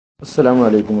അസ്സലാമു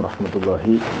അലൈക്കും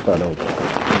വറഹ്മത്തുള്ളാഹി തആല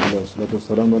വബറകാതുഹു. വസ്സലാത്തു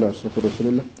വസ്സലാമു അലാ അഷ്റഫി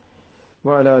റസൂലില്ലാഹ്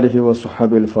വഅലാ ആലിഹി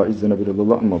വസ്വഹ്ബിഹിൽ ഫായിസിന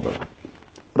ബിറളില്ലാഹി അമ്മാ ബഅദ്.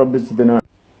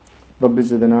 റബ്ബി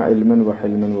സിദ്നാ ഇൽമൻ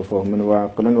വഹിൽമൻ വഫഹ്മൻ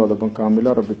വഅഖ്ലൻ വദബൻ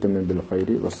കാമില റബ്ബി തമ്മിൻ ബിൽ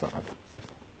ഖൈരി വസ്സഅദ.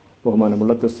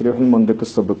 ബഹുമാനമുള്ള തസ്രീഹുൽ മന്തഖ്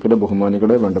സബക്കിലെ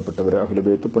ബഹുമാനികളെ, വേണ്ടപ്പെട്ടവരെ, അഹ്ലു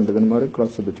ബൈത്ത് പണ്ഡിതന്മാർ,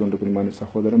 ക്ലാസ് ശ്രദ്ധിച്ചുകൊണ്ടിരിക്കുന്ന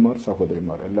സഹോദരന്മാർ,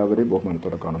 സഹോദരിമാർ എല്ലാവരെയും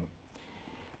ബഹുമാനത്തോടെ കാണുന്നു.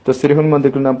 തസ്രീഹുൽ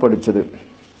മന്തഖിൽ നാം പഠിച്ചത്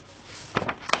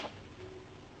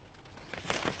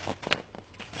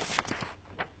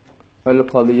അൽ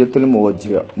ഖദിയത്തുൽ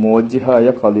മുവജ്ജിഹ, മുവജ്ജിഹായ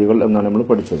ഖദിയകൾ എന്നാണ് നമ്മൾ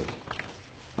പഠിച്ചത്.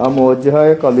 ആ മുവജ്ജിഹായ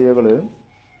ഖദിയകൾ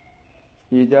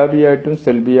ഈജാബിയായിട്ടും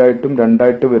സെൽബിയായിട്ടും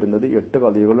രണ്ടായിട്ട് വരുന്നത് 8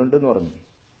 ഖദിയകളുണ്ടെന്ന് പറഞ്ഞു.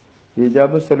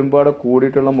 ഈജാബും സെലുംപാടെ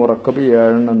കൂടിയിട്ടുള്ള മുറക്കബ്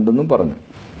 7 ഉണ്ടെന്നും പറഞ്ഞു.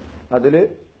 അതിൽ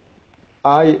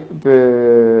ആ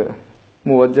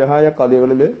മുവജ്ജിഹായ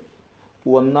ഖദിയകളിൽ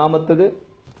ഒന്നാമത്തത്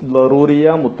ലറൂറിയ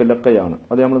മുത്തലഖയാണ്.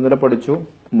 അത് നമ്മൾ ഇന്നലെ പഠിച്ചു.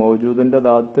 മൗജൂദിന്റെ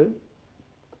ദാത്ത്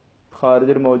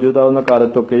ഖാരിജിൽ മൗജൂദാവുന്ന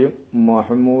കാലത്തൊക്കെയും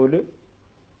മഹ്മൂല്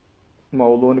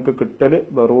മൗലൂനിക്ക് കിട്ടല്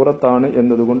ബറൂറത്താണ്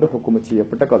എന്നതുകൊണ്ട് ഹുക്കുമ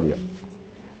ചെയ്യപ്പെട്ട ഖദിയ.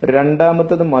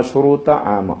 രണ്ടാമത്തത് മഷ്റൂത്ത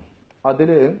ആമ.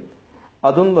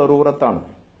 അതും ലറൂറത്താണ്,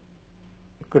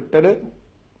 കിട്ടല്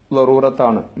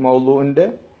ലറൂറത്താണ്. മൗലൂന്റെ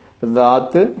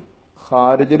ദാത്ത്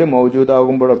ഖാരിജിൽ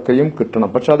മൗജൂദാകുമ്പോഴൊക്കെയും കിട്ടണം.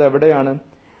 പക്ഷെ അതെവിടെയാണ്?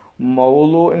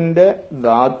 മൗലൂന്റെ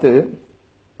ദാത്ത്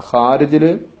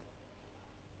ഖാരിജില്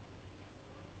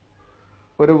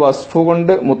ഒരു വസ്ഫു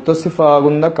കൊണ്ട്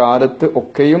മുത്തസിഫാകുന്ന കാലത്ത്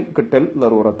ഒക്കെയും കിട്ടൽ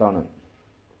ലറൂറത്താണ്.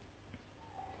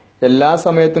 എല്ലാ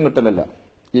സമയത്തും കിട്ടലല്ല.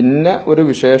 ഇന്ന ഒരു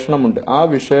വിശേഷണമുണ്ട്, ആ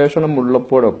വിശേഷണം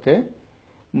ഉള്ളപ്പോഴൊക്കെ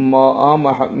ആ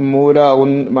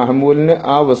മഹമൂലിന്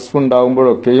ആ വസ്ഫ്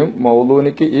ഉണ്ടാകുമ്പോഴൊക്കെയും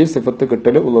മൗലൂനിക്ക് ഈ സിഫത്ത്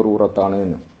കിട്ടൽ ലറൂറത്താണ്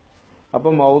എന്ന്.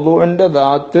 അപ്പൊ മൗലൂന്റെ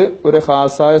ദാത്ത് ഒരു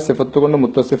ഖാസായ സിഫത്ത് കൊണ്ട്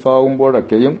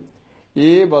മുത്തസിഫാകുമ്പോഴൊക്കെയും ഈ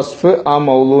വസ്ഫ് ആ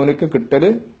മൗലൂനിക്ക്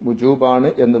കിട്ടല്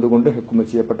വുജൂബാണ് എന്നതുകൊണ്ട് ഹുക്മ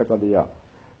ചെയ്യപ്പെട്ട ഖദിയ.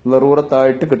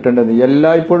 ലറൂറത്തായിട്ട് കിട്ടേണ്ടത്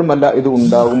എല്ലായ്പ്പോഴും അല്ല, ഇത്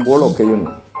ഉണ്ടാകുമ്പോഴൊക്കെയും.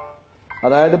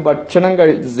 അതായത്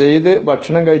സെയ്ദ്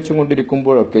ഭക്ഷണം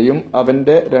കഴിച്ചുകൊണ്ടിരിക്കുമ്പോഴൊക്കെയും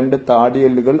അവന്റെ 2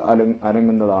 താടിയെല്ലുകൾ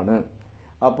അനങ്ങുന്നതാണ്.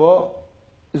 അപ്പോ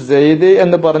സെയ്ദ്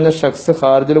എന്ന് പറഞ്ഞ ഷഖ്സ്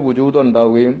ഖാരിജിൽ വുജൂദ്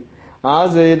ഉണ്ടാവുകയും ആ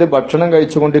സെയ്ദ് ഭക്ഷണം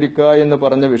കഴിച്ചുകൊണ്ടിരിക്കുക എന്ന്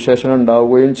പറഞ്ഞ വിശേഷണം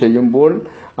ഉണ്ടാവുകയും ചെയ്യുമ്പോൾ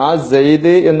ആ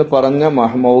സെയ്ദ് എന്ന് പറഞ്ഞ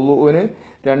മൗലൂന്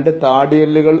 2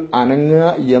 താടിയെല്ലുകൾ അനങ്ങുക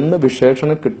എന്ന്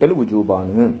വിശേഷണം കിട്ടൽ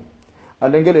വുജൂബാണ്.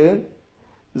 അല്ലെങ്കിൽ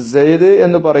സെയ്ദ്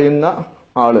എന്ന് പറയുന്ന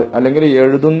ആള്, അല്ലെങ്കിൽ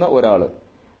എഴുതുന്ന ഒരാള്,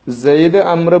 സെയ്ദ്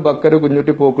അമ്ര ബക്കർ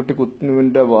കുഞ്ഞുട്ടി പോക്കുട്ടി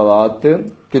കുത്തുവിന്റെ വാത്ത്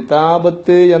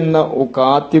കിതാബത്ത് എന്ന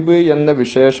കാത്തിബ് എന്ന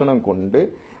വിശേഷണം കൊണ്ട്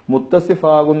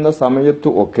മുത്തസിഫാകുന്ന സമയത്തു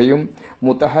ഒക്കെയും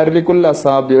മുതഹർരിക്കുൽ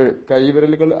അസാബി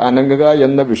കൈവിരലുകൾ അനങ്ങുക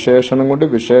എന്ന വിശേഷണം കൊണ്ട്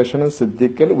വിശേഷണം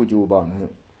സിദ്ധിക്കൽ വുജൂബാണ്.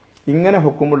 ഇങ്ങനെ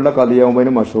ഹുക്കുമുള്ള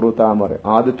ഖദിയാവുമ്പതിന് മഷ്റൂത്താൻ പറയും.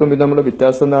 ആദ്യത്വം ഇത് നമ്മുടെ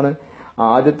വ്യത്യാസം എന്താണ്?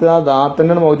 ആദ്യത്തെ ആ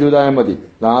ദാത്തന്നെ മൗജൂദായാൽ മതി.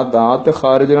 ആ ദാത്ത്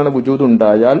ഖാരിജിലാണ് വുജൂദ്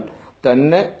ഉണ്ടായാൽ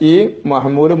തന്നെ ഈ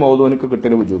മഹ്മൂല് മൗലൂനിക്ക്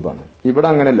കിട്ടൽ വുജൂബാണ്. ഇവിടെ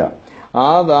അങ്ങനെയല്ല. ആ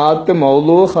ദാത്ത്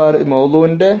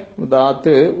മൗലൂന്റെ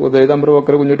ദാത്ത് ഉദൈദ് അംർ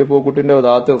ബക്കർ കുഞ്ഞുട്ടി പൂക്കുട്ടിന്റെ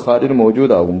ദാത്ത് ഖാരിജിൽ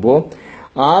മൗജൂദാകുമ്പോ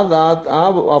ആ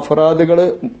അഫ്രാദുകള്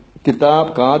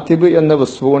കാത്തിബ് എന്ന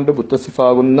വസ്തു കൊണ്ട്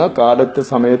മുത്തസിഫാകുന്ന കാലത്ത്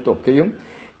സമയത്തൊക്കെയും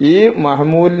ഈ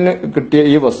മഹ്മൂലിന് കിട്ടിയ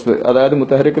ഈ വസ്ഫ്, അതായത്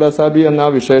മുതഹരിക്കുൽ അസാബി എന്ന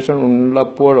വിശേഷണം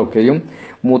ഉള്ളപ്പോഴൊക്കെയും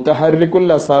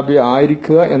മുതഹരിക്കുൽ അസാബി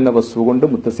ആയിരിക്കുക എന്ന വസ്തു കൊണ്ട്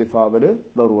മുത്തസിഫാവല്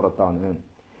ലറൂറത്താണ്.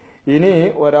 ഇനി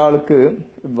ഒരാൾക്ക്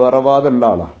വറവാദുള്ള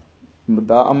ആളാ,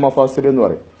 മഫാസിൽ എന്ന്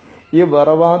പറയും. ഈ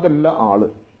വറവാദുള്ള ആള്,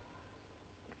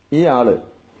 ഈ ആള്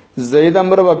സെയ്ദ്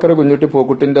അംർ ബക്കർ കുഞ്ഞുട്ടി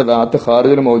പോക്കുട്ടിന്റെ ദാത്ത്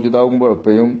ഖാരിജിൽ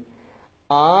മൗജൂദാകുമ്പോഴൊക്കെയും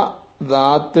ആ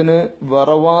ദാത്തിന്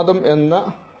വറവാദം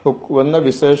എന്ന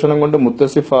വിശേഷണം കൊണ്ട്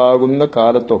മുത്തസിഫാകുന്ന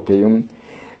കാലത്തൊക്കെയും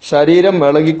ശരീരം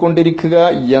വിളകിക്കൊണ്ടിരിക്കുക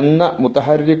എന്ന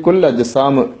മുതഹരിക്കുൽ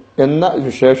അജ്സാമ് എന്ന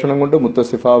വിശേഷണം കൊണ്ട്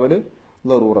മുത്തസിഫാവല്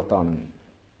ലറൂറത്താണ്.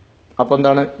 അപ്പൊ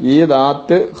എന്താണ്? ഈ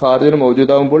ദാത്ത് ഖാരിജിൽ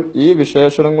മൗജൂദാകുമ്പോൾ ഈ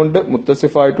വിശേഷണം കൊണ്ട്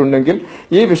മുത്തസിഫായിട്ടുണ്ടെങ്കിൽ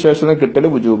ഈ വിശേഷണം കിട്ടൽ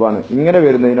വുജൂബാണ്. ഇങ്ങനെ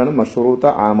വരുന്നതിനാണ് മഷ്റൂത്ത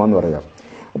ആമ എന്ന് പറയാം.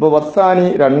 അപ്പൊ വസ്സാനി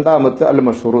രണ്ടാമത്തെ അൽ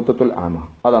മഷ്റൂത്തത്തുൽ ആമ,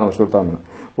 അതാണ് മഷ്റൂത്താമ.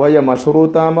 വയ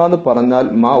മഷ്റൂത്താമ എന്ന് പറഞ്ഞാൽ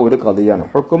ഒരു ഖദിയാണ്.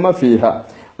 ഹുക്കുമ ഫീഹ,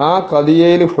 ആ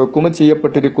ഖദിയയിൽ ഹുക്കുമ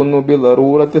ചെയ്യപ്പെട്ടിരിക്കുന്നു ബി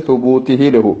ലറൂറത്തി സുബൂത്തിഹി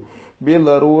ലഹു, ബി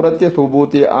ലറൂറത്തി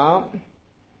സുബൂത്തി, ആ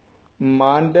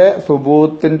മാന്റെ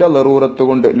സുബൂത്തിന്റെ ലറൂറത്ത്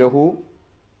കൊണ്ട്, ലഹു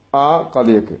ആ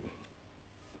ഖദിയക്ക്.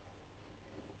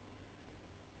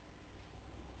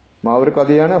 ഒരു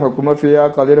ഖദിയാണ്. ഹുക്കുമ ഫിയ, ആ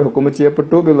ഖദിയയിൽ ഹുക്കുമ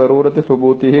ചെയ്യപ്പെട്ടു ബി ലറൂറത്തി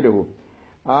സുബൂത്തിഹി ലഹു,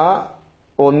 ആ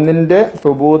ഒന്നിന്റെ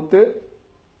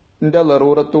സുബൂത്തിന്റെ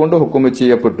ലറൂറത്ത് കൊണ്ട് ഹുക്കുമ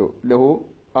ചെയ്യപ്പെട്ടു. ലഹു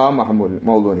ആ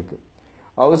മൗലൂനിക്ക്.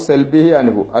 ഔ സെൽബിഹി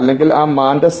അനുഹു, അല്ലെങ്കിൽ ആ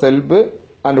മാന്റെ സെൽബ്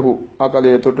അനുഹു, ആ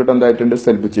ഖദിയെ തൊട്ടിട്ട് എന്തായിട്ടുണ്ട്?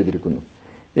 സെൽബ് ചെയ്തിരിക്കുന്നു.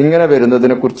 ഇങ്ങനെ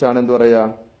വരുന്നതിനെ കുറിച്ചാണ് എന്ത് പറയാ?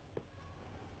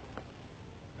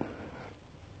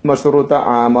 മഷ്റൂത്ത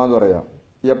ആമ എന്ന് പറയാം.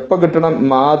 എപ്പോ കിട്ടണം?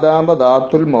 മാദാമ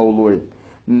ദാത്തുൽ മൗലൂഇ,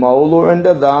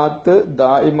 മൗലൂഇന്റെ ദാത്ത്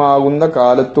ദായിമാകുന്ന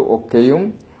കാലത്ത് ഒക്കെയും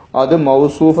അത്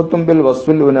മൗസൂഫത്തും ബിൽ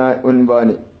വസ്ഫിൽ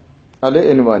ഉൻവാനി അല്ലെ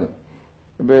എൻവാനി,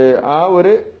 ആ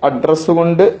ഒരു അഡ്രസ്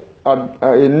കൊണ്ട്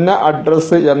ഇന്ന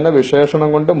അഡ്രസ് എന്ന വിശേഷണം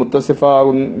കൊണ്ട്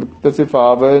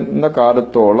മുത്തസിഫാവുന്ന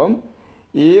കാലത്തോളം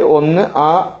ഈ ഒന്ന്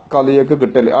ആ കളിയൊക്കെ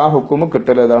കിട്ടൽ, ആ ഹുക്കുമ്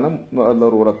കിട്ടൽ ഏതാണ്?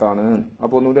 ലറൂറത്താണ്.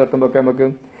 അപ്പൊ ഒന്നുകൂടി അർത്ഥം വെക്കാം നമുക്ക്.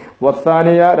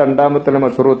 വസാനിയ രണ്ടാമത്തെ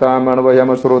മഷ്റൂത്താമാണ്. വഹ്യ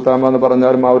മഷ്റൂത്താമ എന്ന്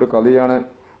പറഞ്ഞാലും ആ ഒരു കളിയാണ്.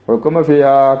 ഹുക്കുമ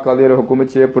ഫിയാ കളിയിൽ ഹുക്കുമ്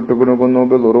ചെയ്യപ്പെട്ടുകൊടുക്കുന്നു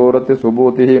ബിദറൂറത്തി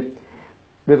സുബൂത്തിഹി,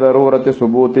 ബിദറൂറത്തി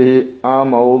സുബൂത്തിഹി, ആ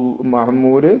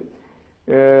മഹ്മൂല്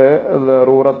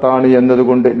ലറൂറത്താണ്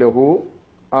എന്നതുകൊണ്ട് ലഹു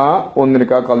ആ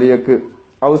ഒന്നിനക്ക്, ആ കളിയക്ക്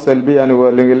ഔ സെൽബി അനുഭവം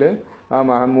അല്ലെങ്കിൽ ആ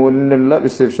മഹമൂലിനുള്ള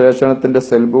വിശേഷണത്തിന്റെ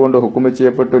സെൽബ് കൊണ്ട് ഹുക്കുമ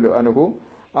ചെയ്യപ്പെട്ടു അനുഹു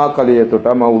ആ കളിയെ തൊട്ട്,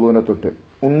 ആ മൗലൂനെ തൊട്ട്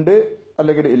ഉണ്ട്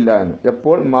അല്ലെങ്കിൽ ഇല്ല എന്ന്.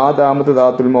 എപ്പോൾ മാദാമത്ത്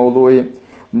ദാത്തുൽ മൗലൂയി,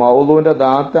 മൗലൂന്റെ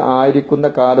ദാത്ത് ആയിരിക്കുന്ന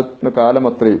കാലം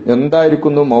അത്രയും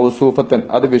എന്തായിരിക്കുന്നു? മൗസൂഫത്തൻ,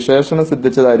 അത് വിശേഷണം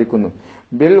സിദ്ധിച്ചതായിരിക്കുന്നു.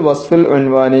 ബിൽ വസ്ഫിൽ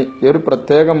ഉൻവാനി, ഒരു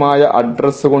പ്രത്യേകമായ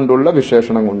അഡ്രസ് കൊണ്ടുള്ള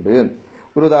വിശേഷണം കൊണ്ട്.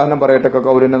 ഒരു ഉദാഹരണം പറയട്ടെ.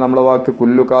 കൗലിനെ നമ്മളെ വാക്ക്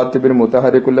കുല്ലു കാത്തിബിൻ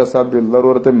മുതഹരിക്കുല്ല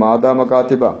സബില്ലറൂറത്ത് മാദാമ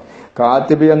കാത്തിബ,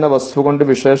 കാത്തിബി എന്ന വസ്തു കൊണ്ട്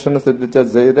വിശേഷണം സിദ്ധിച്ച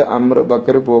സെയ്ദ്, അമ്ര,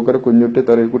 ബക്കർ, പോക്കർ, കുഞ്ഞുട്ടി,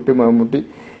 തറീക്കുട്ടി, മമ്മൂട്ടി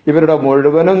ഇവരുടെ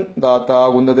മുഴുവനും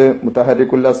ദാത്താകുന്നത്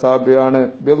മുതഹരിക്കുല്ല സാബിയാണ്.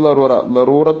 ബില്ലറൂറ,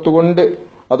 ലറൂറത്ത് കൊണ്ട്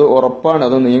അത് ഉറപ്പാണ്,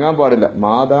 അത് നീങ്ങാൻ പാടില്ല.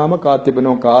 മാദാമ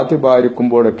കാത്തിബിനോ,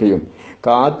 കാത്തിബായിരിക്കുമ്പോഴൊക്കെയും,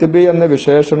 കാത്തിബി എന്ന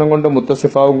വിശേഷണം കൊണ്ട്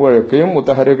മുത്തസിഫാവുമ്പോഴൊക്കെയും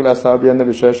മുത്തഹരിക്കുൽ അസാബി എന്ന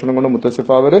വിശേഷണം കൊണ്ട്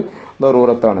മുത്തസിഫാവര്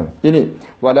ലറൂറത്താണ്. ഇനി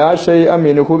വലാ ഷൈഅ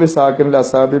മിൻഹു ബി സാക്കിനിൽ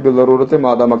അസാബി ബി ലറൂറത്തി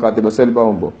മാദാമ കാത്തിബ,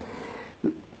 സെൽബാവുമ്പോ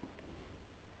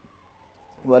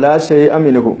വലാ ഷൈഅ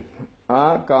മിൻഹു, ആ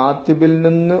കാത്തിബിൽ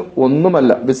നിന്ന്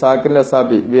ഒന്നുമല്ല, ബി സാക്കിനിൽ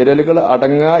അസാബി, വിരലുകൾ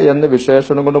അടങ്ങ എന്ന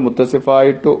വിശേഷണം കൊണ്ട്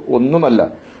മുത്തസിഫായിട്ട് ഒന്നുമല്ല.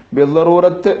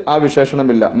 ബില്ലറൂറത്ത് ആ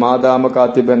വിശേഷണമില്ല. മാദാമ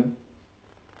കാത്തിബൻ,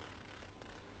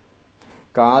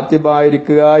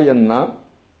 കാത്തിബായിരിക്കുക എന്ന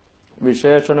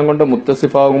വിശേഷണം കൊണ്ട്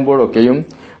മുത്തസിഫാകുമ്പോഴൊക്കെയും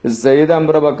സെയ്ദ്,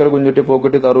 അമ്ര, ബക്കർ, കുഞ്ഞുട്ടി,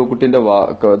 പോക്കുട്ടി, തറൂക്കുട്ടിന്റെ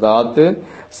ദാത്ത്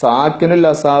സാക്കിനുൽ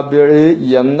അസാബി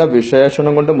എന്ന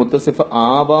വിശേഷണം കൊണ്ട് മുത്തസിഫ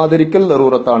ആവാതിരിക്കൽ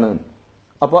ലറൂറത്താണ്.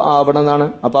 അപ്പൊ ആവണമെന്നാണ്,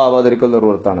 അപ്പൊ ആവാതിരിക്കൽ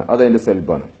ലറൂറത്താണ്, അതതിന്റെ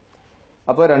സെൽബാണ്.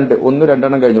 അപ്പൊ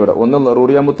രണ്ടെണ്ണം കഴിഞ്ഞൂടെ. ഒന്ന്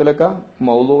ലറൂറിയ മുത്തലക്ക,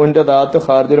 മൗലൂവിന്റെ ദാത്ത്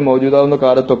ഖാരിജിൽ മൗജൂദാവുന്ന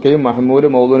കാലത്തൊക്കെയും മഹ്മൂല്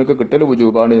മൗലൂവിനക്ക് കിട്ടൽ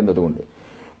വുജൂബാണ് എന്നതുകൊണ്ട്.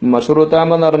 മഷ്റൂത്താമ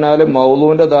എന്ന് പറഞ്ഞാല്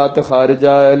മൗലൂവിന്റെ ദാത്ത്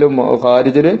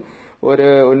ഖാരിജില് ഒരു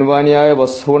ഉൻവാനിയായ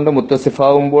വസ്ഫ് കൊണ്ട്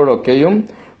മുത്തസിഫാവുമ്പോഴൊക്കെയും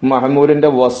മഹ്മൂലിന്റെ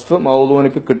വസ്ഫ്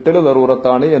മൗലൂവിനക്ക് കിട്ടൽ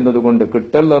ലറൂറത്താണ് എന്നതുകൊണ്ട്,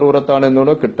 കിട്ടൽ ലറൂറത്താണ്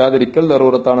എന്നുകൊണ്ട്, കിട്ടാതിരിക്കൽ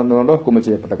ലറൂറത്താണെന്നുകൊണ്ട് ഹുക്കുമ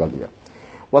ചെയ്യപ്പെട്ട കളിയ.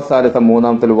 വസാലിസ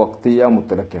മൂന്നാമത്തെ വക്തിയ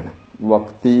മുത്തലക്കാണ്.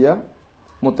 വക്തിയ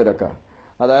മുത്തലക്ക,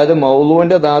 അതായത്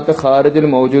മൗലൂവിന്റെ ദാത്ത് ഖാരിജിൽ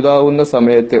മൗജൂദാവുന്ന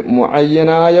സമയത്ത്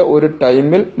മുഅയ്യനായ ഒരു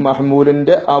ടൈമിൽ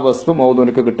മഹ്മൂലിന്റെ ആ വസ്തു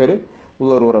മൗലൂവിനക്ക് കിട്ടല്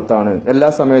ലറൂറത്താണ്. എല്ലാ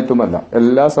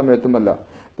സമയത്തുമല്ല.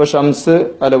 ഇപ്പൊ ഷംസ്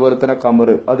അതുപോലെ തന്നെ കമർ,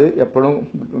 അത് എപ്പോഴും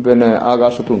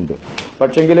ആകാശത്തുണ്ട്.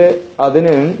 പക്ഷെങ്കില്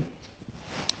അതിന്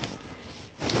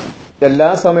എല്ലാ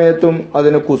സമയത്തും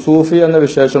അതിന് കുസൂഫി എന്ന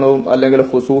വിശേഷണവും അല്ലെങ്കിൽ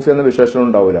ഖുസൂഫി എന്ന വിശേഷണവും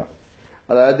ഉണ്ടാവില്ല.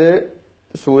 അതായത്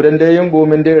സൂര്യന്റെയും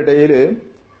ഭൂമിന്റെ ഇടയില്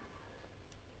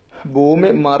ഭൂമി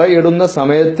മറയിടുന്ന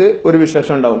സമയത്ത് ഒരു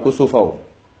വിശേഷം ഉണ്ടാവും, കുസൂഫാവും.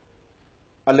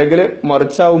 അല്ലെങ്കിൽ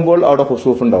മറിച്ചാവുമ്പോൾ അവിടെ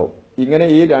ഖുസൂഫ് ഉണ്ടാവും. ഇങ്ങനെ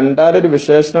ഈ രണ്ടാലൊരു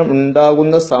വിശേഷണം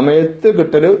ഉണ്ടാകുന്ന സമയത്ത്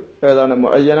കിട്ടല് ഏതാണ്?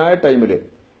 മുഅയ്യനായ ടൈമില്.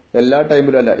 എല്ലാ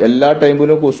ടൈമിലും അല്ല, എല്ലാ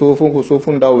ടൈമിലും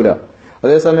ഖുസൂഫും ഉണ്ടാവൂല.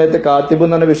 അതേ സമയത്ത് കാത്തിബ്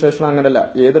എന്ന് പറഞ്ഞ വിശേഷണം അങ്ങനല്ല,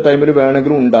 ഏത് ടൈമിൽ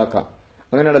വേണമെങ്കിലും ഉണ്ടാക്കാം,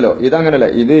 അങ്ങനെയാണല്ലോ. ഇതങ്ങനല്ല,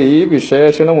 ഇത് ഈ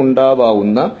വിശേഷണം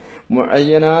ഉണ്ടാവാവുന്ന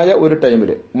മുഅയ്യനായ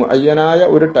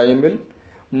ഒരു ടൈമിൽ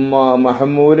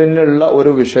മഹ്മൂലിനുള്ള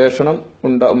ഒരു വിശേഷണം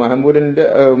മഹ്മൂലിന്റെ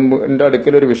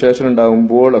അടുക്കൽ ഒരു വിശേഷണം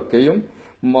ഉണ്ടാകുമ്പോഴൊക്കെയും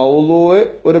മൗലൂവ്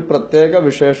ഒരു പ്രത്യേക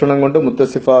വിശേഷണം കൊണ്ട്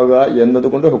മുത്തസിഫാകുക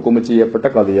എന്നതുകൊണ്ട് ഹുക്കുമ ചെയ്യപ്പെട്ട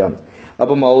കഥയാണ്.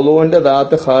 അപ്പൊ മൗലൂവിന്റെ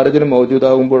ദാത്ത് ഖാരിജിൽ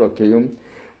മൗജൂദാകുമ്പോഴൊക്കെയും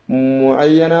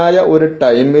മുഅയ്യനായ ഒരു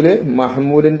ടൈമില്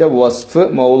മഹ്മൂലിന്റെ വസ്ഫ്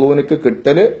മൗലൂവിനക്ക്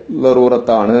കിട്ടല്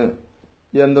ലറൂറത്താണ്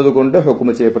എന്നതുകൊണ്ട് ഹുക്കുമ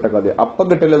ചെയ്യപ്പെട്ട കഥ. അപ്പ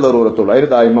കിട്ടല് ലറൂറത്തുള്ളൂ, അതിന്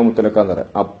ദായിമ മുത്തലക്കാന്ന്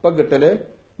പറയാം. അപ്പ കിട്ടല്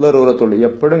ലറൂറത്തുള്ളൂ,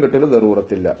 എപ്പോഴും കിട്ടല്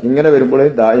ലറൂറത്തില്ല. ഇങ്ങനെ വരുമ്പോഴേ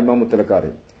ദായിമ മുത്തലക്ക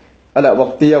അറിയും. അല്ല,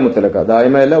 വക്തിയ മുത്തലക്ക,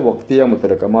 ദായിമയല്ല വക്തിയ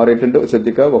മുത്തലക്ക മാറിയിട്ടുണ്ട്,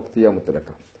 ശ്രദ്ധിക്കുക. വക്തിയ മുത്തലക്ക.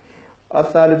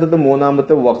 അസാലിദത്ത്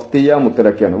മൂന്നാമത്തെ വക്തിയ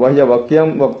മുത്തലക്കയാണ്.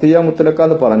 വക്തിയ മുത്തലക്ക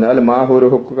എന്ന് പറഞ്ഞാൽ മാഹുരു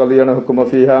ഹുക്കു കലിയാണ് ഹുക്കുമ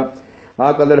ഫീഹ, ആ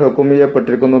കലർ ഹുക്കും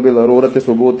ചെയ്യപ്പെട്ടിരിക്കുന്നു ബി ലറൂറത്തി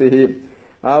സുബൂത്തിഹി,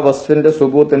 ആ വസ്ഫിന്റെ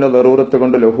സുബൂത്തിന്റെ ലറൂറത്ത്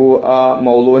കൊണ്ട് ലഹു ആ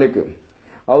മൗലൂനിക്ക്,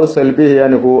 ഔ സെൽബിഹി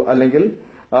അനുഹു, അല്ലെങ്കിൽ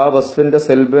ആ വസ്ഫിന്റെ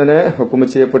സെൽബിനെ ഹുക്കും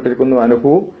ചെയ്യപ്പെട്ടിരിക്കുന്നു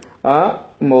അനുഹു ആ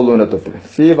മൗലൂനെ തൊട്ട്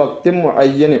ഫി വക്തി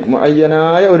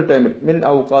മുഅയ്യനായ ഒരു ടൈമിൽ മിൻ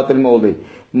ഔഖാത്തിൽ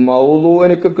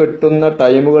മൗലൂനിക്ക് കിട്ടുന്ന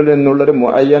ടൈമുകളിൽ നിന്നുള്ളൊരു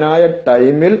മുഅയ്യനായ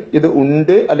ടൈമിൽ ഇത്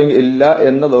ഉണ്ട് അല്ലെങ്കിൽ ഇല്ല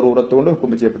എന്ന ലറൂറത്ത് കൊണ്ട്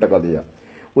ഹുക്കും ചെയ്യപ്പെട്ട കഥയാണ്.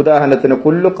 ഉദാഹരണത്തിന്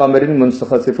കുല്ലു ഖമരിൻ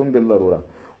മുൻസഖസിഫും ബിൽ ലറൂറ,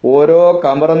 ഓരോ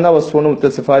കമറെന്ന വസ്തുവിന്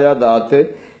മുത്തസിഫായ ദാത്ത്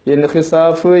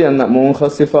ഇൻഹിസാഫ് എന്ന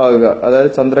മുൻഹസിഫാകുക,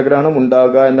 അതായത് ചന്ദ്രഗ്രഹണം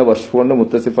ഉണ്ടാകുക എന്ന വസ്തുകൊണ്ട്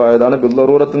മുത്തസിഫായതാണ്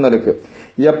ബില്ലറൂറത്ത് നിലക്ക്.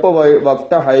 എപ്പോ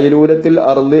വക്ത ഹൈലൂലത്തിൽ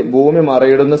അർളി ഭൂമി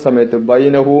മറയിടുന്ന സമയത്ത്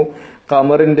ബൈനഹു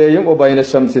കമറിന്റെയും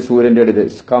ബൈനശംസി സൂര്യന്റെ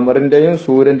ഇടയിൽ, കമറിന്റെയും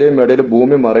സൂര്യന്റെയും ഇടയിൽ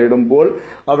ഭൂമി മറയിടുമ്പോൾ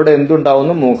അവിടെ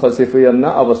എന്തുണ്ടാവുന്നു? മുൻഹസിഫ് എന്ന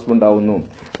അവസ്ഥ ഉണ്ടാവുന്നു.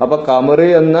 അപ്പൊ കമറ്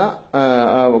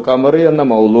എന്ന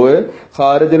മൗലൂ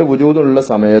ഖാരിജിൽ വുജൂദുള്ള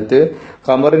സമയത്ത്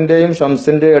ഖമറിന്റെയും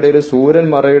ഷംസിന്റെ ഇടയിൽ സൂര്യൻ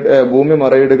ഭൂമി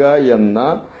മറയിടുക എന്ന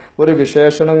ഒരു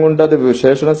വിശേഷണം കൊണ്ട് അത്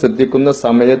വിശേഷണം ശ്രദ്ധിക്കുന്ന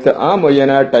സമയത്ത് ആ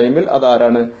മൊയ്യനായ ടൈമിൽ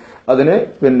അതാരാണ്? അതിന്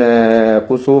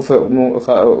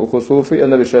ഖുസൂഫ്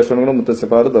എന്ന വിശേഷണങ്ങൾ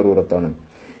മുത്തസിഫാർ ദറൂറത്താണ്.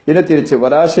 ഇനി തിരിച്ച്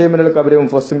വലാശയമിനൽ കബരി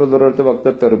മുഫസ്സിൽ ദറൂറത്ത് വക്ത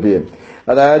തെർബിയൻ,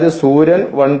 അതായത് സൂര്യൻ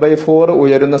 1/4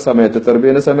 ഉയരുന്ന സമയത്ത്,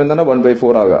 തെർബിയന്റെ സമയം തന്നെ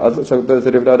 1/4 ആകുക, അത്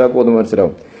ശരീഫിലാരാക്ക് ഒന്ന്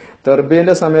മനസ്സിലാവും.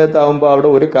 തെർബീന്റെ സമയത്താവുമ്പോൾ അവിടെ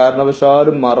ഒരു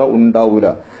കാരണവശാലും മറ ഉണ്ടാവൂല.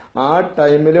 ആ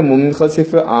ടൈമിൽ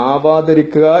മുൻഹസിഫ്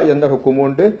ആവാതിരിക്കുക എന്ന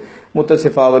ഹുക്കുമുണ്ട്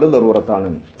മുത്തസിഫാവല് ദറൂറത്താണ്.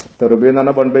 തെർബീ എന്ന്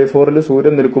പറഞ്ഞാൽ 1/4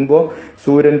 സൂര്യൻ നിൽക്കുമ്പോൾ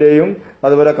സൂര്യന്റെയും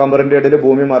അതുപോലെ കമറിന്റെ ഇടയിൽ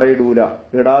ഭൂമി മറയിടൂല,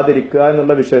 ഇടാതിരിക്കുക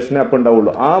എന്നുള്ള വിശേഷണേ അപ്പം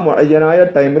ഉണ്ടാവുള്ളൂ. ആ മുഅയ്യനായ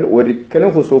ടൈമിൽ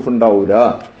ഒരിക്കലും ഖുസൂഫ് ഉണ്ടാവൂല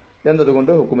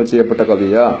എന്നതുകൊണ്ട് ഹുക്കുമ ചെയ്യപ്പെട്ട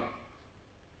കവിയ.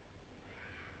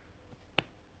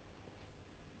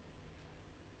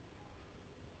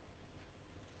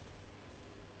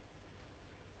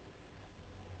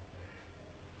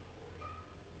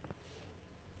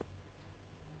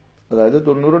 അതായത്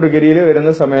 90 ഡിഗ്രിയിൽ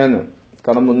വരുന്ന സമയമാണ്,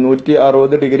 കാരണം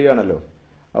 360 ഡിഗ്രി ആണല്ലോ.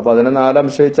 അപ്പൊ അതിനെ 4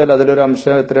 അംശം വെച്ചാൽ അതിലൊരു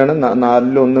അംശം എത്രയാണ്?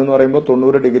 4/1 എന്ന് പറയുമ്പോൾ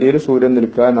 90 ഡിഗ്രിയിൽ സൂര്യൻ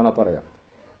നിൽക്കുക എന്നാണ് പറയാം.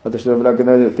 അത്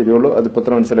ഇഷ്ടത്തിലാക്കുന്ന തിരിയുള്ളൂ, അതിപ്പോ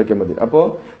അത്ര മനസ്സിലാക്കിയാൽ മതി. അപ്പോ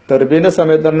തെർബീന്റെ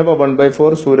സമയത്ത് പറഞ്ഞപ്പോ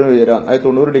 1/4 സൂര്യൻ ഉയരാൻ, അത്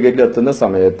 90 ഡിഗ്രിയിൽ എത്തുന്ന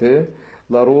സമയത്ത്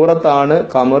ലറൂറത്താണ്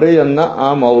ഖമറി എന്ന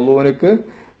ആ മൗലൂനിക്ക്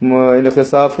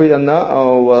ഖിസാഫ് എന്ന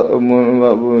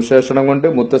വിശേഷണം കൊണ്ട്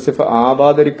മുത്തസിഫ്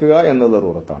ആവാതിരിക്കുക എന്ന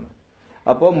ലറൂറത്താണ്.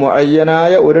 അപ്പോ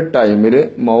മുഅയ്യനായ ഒരു ടൈമില്,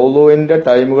 മൗലൂവിന്റെ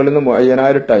ടൈമുകളിൽ നിന്ന്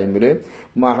മുഅയ്യനായ ഒരു ടൈമില്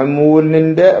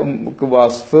മഹ്മൂലിന്റെ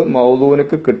വസ്ഫ്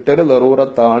മൗലൂനിക്ക് കിട്ടൽ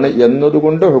ലറൂറത്താണ്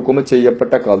എന്നതുകൊണ്ട് ഹുക്കുമ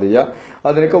ചെയ്യപ്പെട്ട ഖദിയ,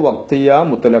 അതിനൊക്കെ വക്തിയ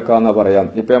മുത്തലക്ക എന്ന് പറയാം.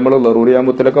 ഇപ്പൊ നമ്മൾ ലറൂറിയ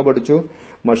മുത്തലക്ക പഠിച്ചു,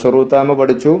 മഷറൂത്താമ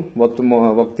പഠിച്ചു,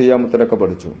 വക്തിയ മുത്തലക്ക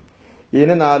പഠിച്ചു.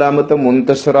 ഇനി 4-മത്തെ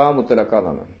മുൻതശറ മുത്തലക്ക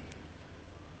എന്നാണ്.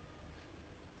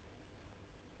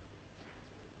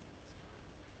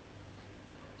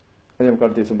 നമുക്ക്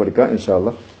അടുത്ത ദിവസം പഠിക്കാം ഇൻഷാ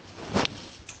അല്ലാഹ്.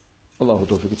 അല്ലാഹു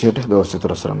തൗഫീഖ് ചെയ്യട്ടെ.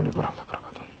 അസ്സലാമു അലൈക്കും വറഹ്മത്തുള്ളാഹി.